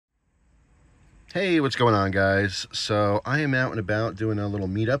Hey, what's going on, guys? So I am out and about doing a little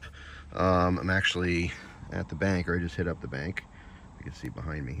meetup. I'm actually at the bank, or I just hit up the bank. You can see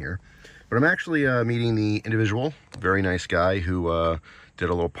behind me here. But I'm actually meeting the individual, very nice guy who did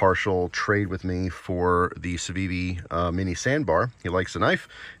a little partial trade with me for the Civivi mini sandbar. He likes the knife,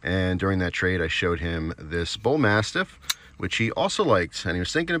 and during that trade I showed him this Bullmastiff, which he also liked, and he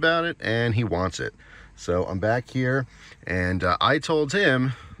was thinking about it, and he wants it. So I'm back here, and I told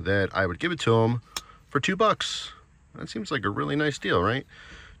him that I would give it to him for $2. That seems like a really nice deal, right?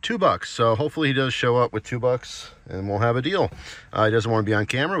 $2. So hopefully he does show up with $2 and we'll have a deal. He doesn't want to be on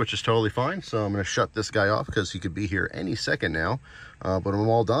camera, which is totally fine. So I'm going to shut this guy off because he could be here any second now. But when I'm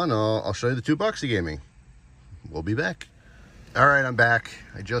all done, I'll show you the $2 he gave me. We'll be back. All right, I'm back.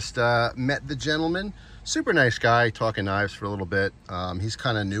 I just met the gentleman. Super nice guy, talking knives for a little bit. He's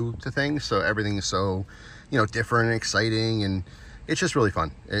kind of new to things, so everything's so, different and exciting, and it's just really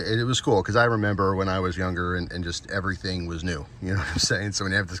fun. It was cool because I remember when I was younger and just everything was new. You know what I'm saying? So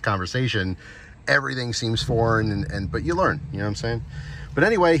when you have this conversation, everything seems foreign, but you learn. You know what I'm saying? But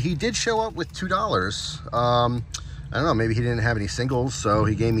anyway, he did show up with $2. I don't know, maybe he didn't have any singles, so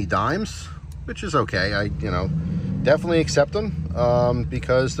he gave me dimes, which is okay. I definitely accept them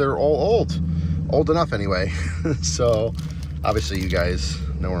because they're all old enough anyway. So obviously you guys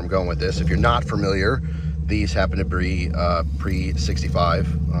know where I'm going with this. If you're not familiar, these happen to be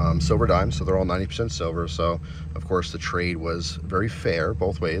pre-65 silver dimes, so they're all 90% silver. So of course the trade was very fair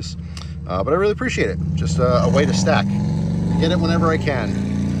both ways, but I really appreciate it. Just a way to stack, get it whenever I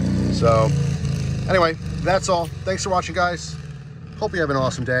can. So anyway, that's all. Thanks for watching, guys. Hope you have an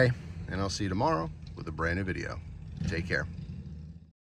awesome day, and I'll see you tomorrow with a brand new video. Take care.